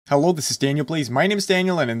Hello, this is DanielPlays. My name is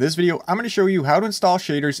Daniel, and in this video, I'm going to show you how to install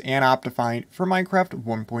shaders and Optifine for Minecraft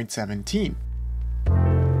 1.17.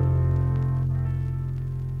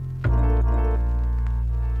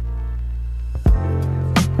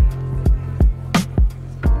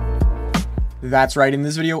 That's right, in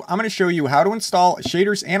this video, I'm going to show you how to install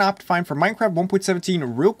shaders and Optifine for Minecraft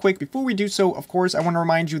 1.17 real quick. Before we do so, of course, I want to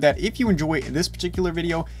remind you that if you enjoy this particular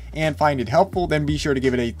video and find it helpful, then be sure to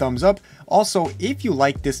give it a thumbs up. Also, if you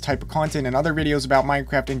like this type of content and other videos about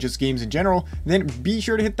Minecraft and just games in general, then be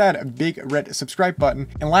sure to hit that big red subscribe button.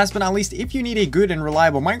 And last but not least, if you need a good and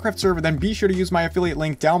reliable Minecraft server, then be sure to use my affiliate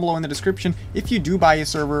link down below in the description. If you do buy a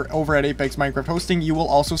server over at Apex Minecraft Hosting, you will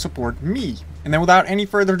also support me. And then without any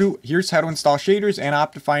further ado, here's how to install shaders and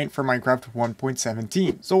Optifine for Minecraft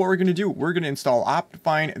 1.17. So what we're going to do, we're going to install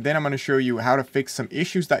Optifine, then I'm going to show you how to fix some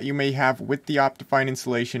issues that you may have with the Optifine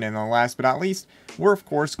installation, and then last but not least, we're of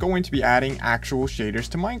course going to be adding actual shaders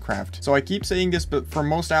to Minecraft. So I keep saying this, but for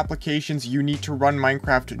most applications, you need to run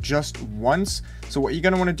Minecraft just once. So what you're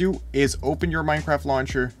going to want to do is open your Minecraft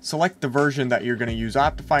launcher, select the version that you're going to use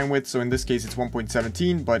Optifine with. So in this case, it's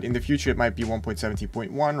 1.17, but in the future, it might be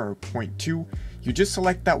 1.17.1 or 0.2. You just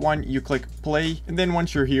select that one, you click play, and then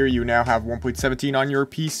once you're here, you now have 1.17 on your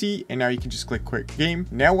PC, and now you can just click quick game.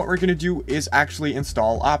 Now what we're going to do is actually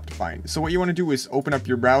install Optifine. So what you want to do is open up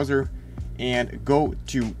your browser and go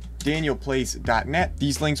to DanielPlays.net.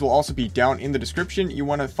 These links will also be down in the description. You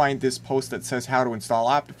want to find this post that says how to install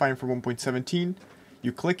Optifine for 1.17.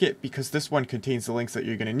 You click it because this one contains the links that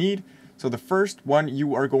you're going to need. So the first one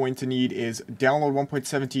you are going to need is download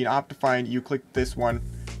 1.17 Optifine. You click this one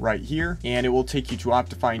right here and it will take you to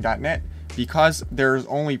Optifine.net. Because there's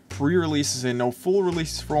only pre-releases and no full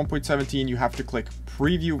releases for 1.17, you have to click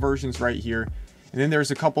preview versions right here. And then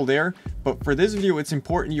there's a couple there, but for this video, it's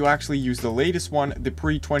important you actually use the latest one, the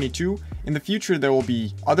pre-22. In the future, there will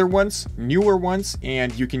be other ones, newer ones,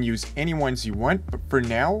 and you can use any ones you want. But for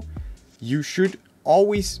now, you should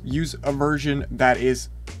always use a version that is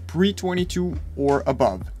pre-22 or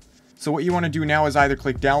above. So what you want to do now is either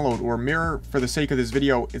click download or mirror. For the sake of this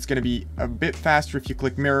video, it's going to be a bit faster if you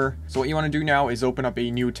click mirror. So what you want to do now is open up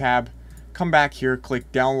a new tab, come back here,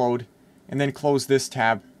 click download, and then close this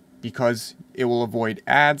tab because it will avoid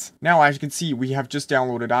ads. Now, as you can see, we have just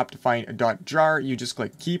downloaded Optifine.jar. You just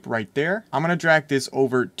click keep right there. I'm going to drag this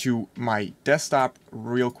over to my desktop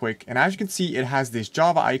real quick. And as you can see, it has this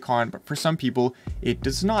Java icon, but for some people, it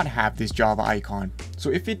does not have this Java icon.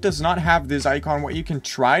 So if it does not have this icon, what you can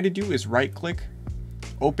try to do is right click,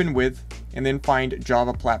 open with, and then find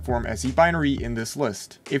Java Platform as the binary in this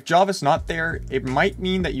list. If Java is not there, it might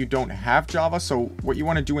mean that you don't have Java. So what you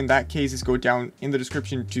want to do in that case is go down in the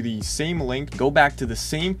description to the same link, go back to the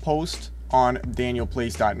same post on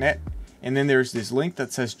DanielPlays.net, and then there's this link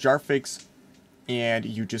that says Jarfix, and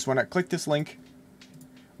you just want to click this link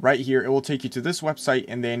right here. It will take you to this website,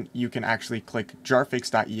 and then you can actually click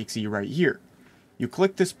jarfix.exe right here. You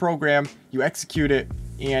click this program, you execute it,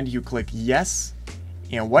 and you click yes.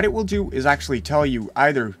 And what it will do is actually tell you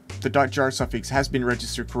either the .jar suffix has been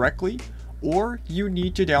registered correctly, or you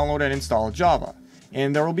need to download and install Java.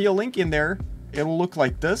 And there will be a link in there. It will look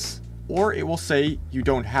like this, or it will say you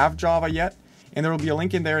don't have Java yet, and there will be a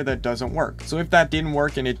link in there that doesn't work. So if that didn't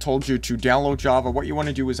work and it told you to download Java, what you want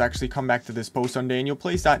to do is actually come back to this post on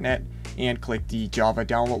DanielPlays.net and click the Java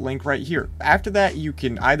download link right here. After that, you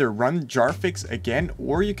can either run Jarfix again,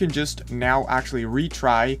 or you can just now actually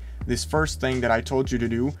retry this first thing that I told you to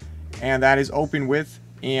do, and that is open with,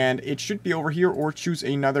 and it should be over here, or choose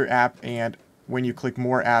another app, and when you click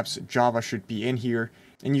more apps, Java should be in here,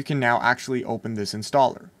 and you can now actually open this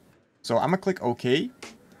installer. So I'm gonna click OK,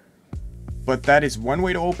 but that is one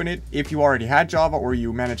way to open it. If you already had Java or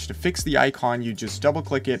you managed to fix the icon, you just double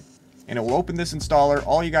click it and it will open this installer.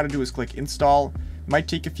 All you got to do is click install. Might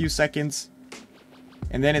take a few seconds,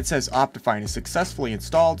 and then it says Optifine is successfully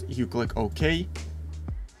installed. You click OK.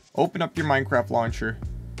 Open up your Minecraft launcher,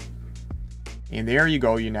 and there you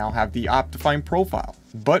go. You now have the Optifine profile,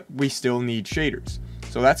 but we still need shaders.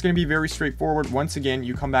 So that's going to be very straightforward. Once again,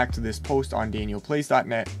 you come back to this post on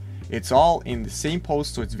DanielPlays.net. It's all in the same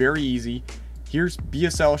post, so it's very easy. Here's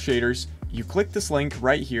BSL shaders. You click this link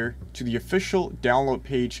right here to the official download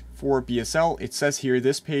page for BSL. It says here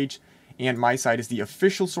this page and my site is the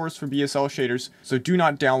official source for BSL shaders, so do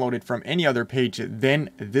not download it from any other page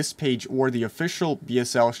than this page or the official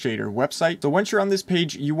BSL shader website. So once you're on this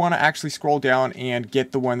page, you want to actually scroll down and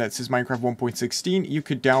get the one that says Minecraft 1.16. You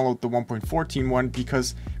could download the 1.14 one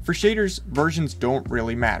because for shaders, versions don't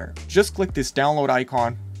really matter. Just click this download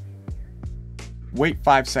icon, wait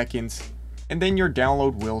 5 seconds, and then your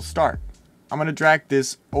download will start. I'm going to drag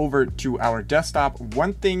this over to our desktop.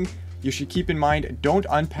 One thing you should keep in mind, don't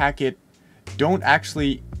unpack it. Don't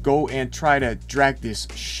actually go and try to drag this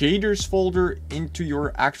shaders folder into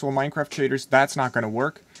your actual Minecraft shaders. That's not going to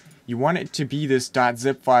work. You want it to be this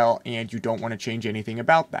 .zip file, and you don't want to change anything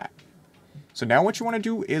about that. So now what you want to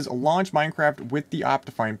do is launch Minecraft with the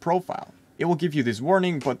Optifine profile. It will give you this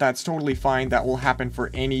warning, but that's totally fine. That will happen for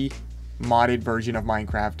any modded version of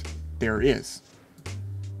Minecraft there is.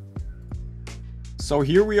 So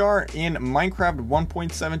here we are in Minecraft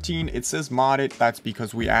 1.17. It says modded. That's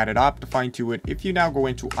because we added Optifine to it. If you now go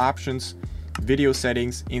into options, video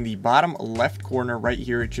settings, in the bottom left corner right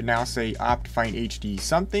here, it should now say Optifine HD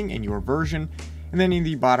something in your version. And then in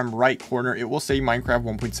the bottom right corner, it will say Minecraft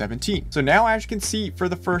 1.17. So now, as you can see, for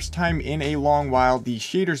the first time in a long while, the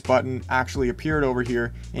shaders button actually appeared over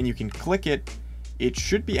here, and you can click it. It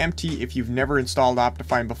should be empty if you've never installed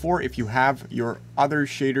Optifine before. If you have, your other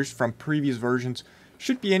shaders from previous versions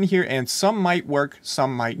should be in here, and some might work,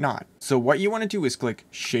 some might not. So what you want to do is click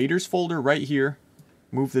shaders folder right here,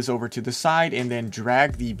 move this over to the side, and then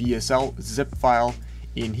drag the BSL zip file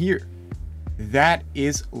in here. That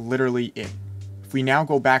is literally it. If we now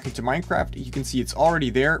go back into Minecraft, you can see it's already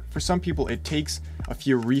there. For some people, it takes a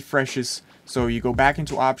few refreshes. So you go back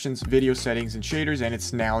into options, video settings, and shaders, and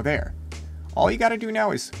it's now there. All you got to do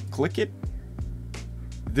now is click it.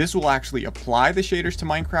 This will actually apply the shaders to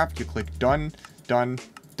Minecraft. You click done, done,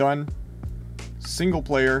 done, single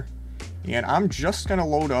player, and I'm just going to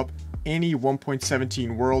load up any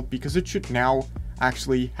 1.17 world because it should now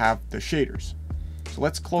actually have the shaders. So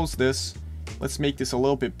let's close this. Let's make this a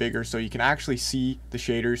little bit bigger so you can actually see the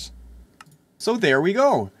shaders. So there we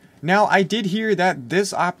go. Now, I did hear that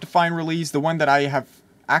this Optifine release, the one that I have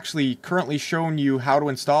actually currently shown you how to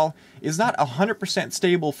install, is not 100%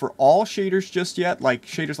 stable for all shaders just yet. Like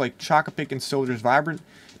shaders like Chocopic and Soldiers Vibrant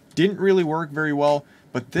didn't really work very well,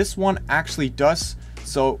 but this one actually does.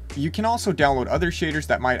 So you can also download other shaders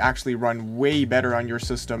that might actually run way better on your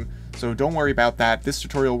system. So don't worry about that. This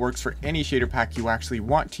tutorial works for any shader pack you actually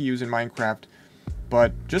want to use in Minecraft.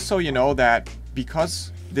 But just so you know that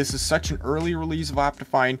because this is such an early release of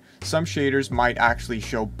Optifine, some shaders might actually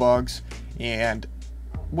show bugs and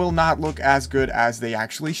will not look as good as they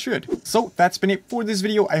actually should. So that's been it for this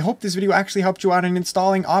video. I hope this video actually helped you out in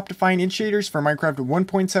installing Optifine in shaders for Minecraft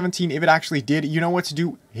 1.17. If it actually did, you know what to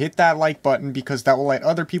do. Hit that like button because that will let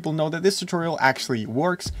other people know that this tutorial actually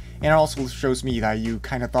works, and it also shows me that you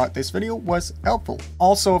kind of thought this video was helpful.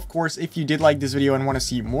 Also, of course, if you did like this video and want to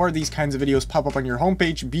see more of these kinds of videos pop up on your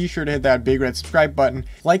homepage, be sure to hit that big red subscribe button.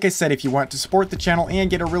 Like I said, if you want to support the channel and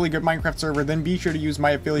get a really good Minecraft server, then be sure to use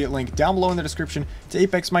my affiliate link down below in the description to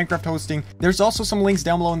Apex Minecraft Hosting. There's also some links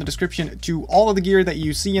down below in the description to all of the gear that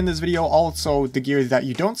you see in this video, also the gear that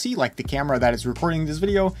you don't see, like the camera that is recording this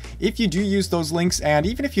video. If you do use those links, and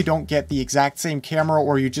even if you don't get the exact same camera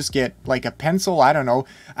or you just get like a pencil, I don't know,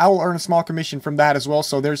 I will earn a small commission from that as well.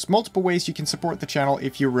 So there's multiple ways you can support the channel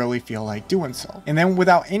if you really feel like doing so. And then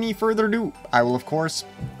without any further ado, I will of course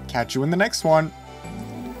catch you in the next one.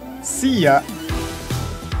 See ya!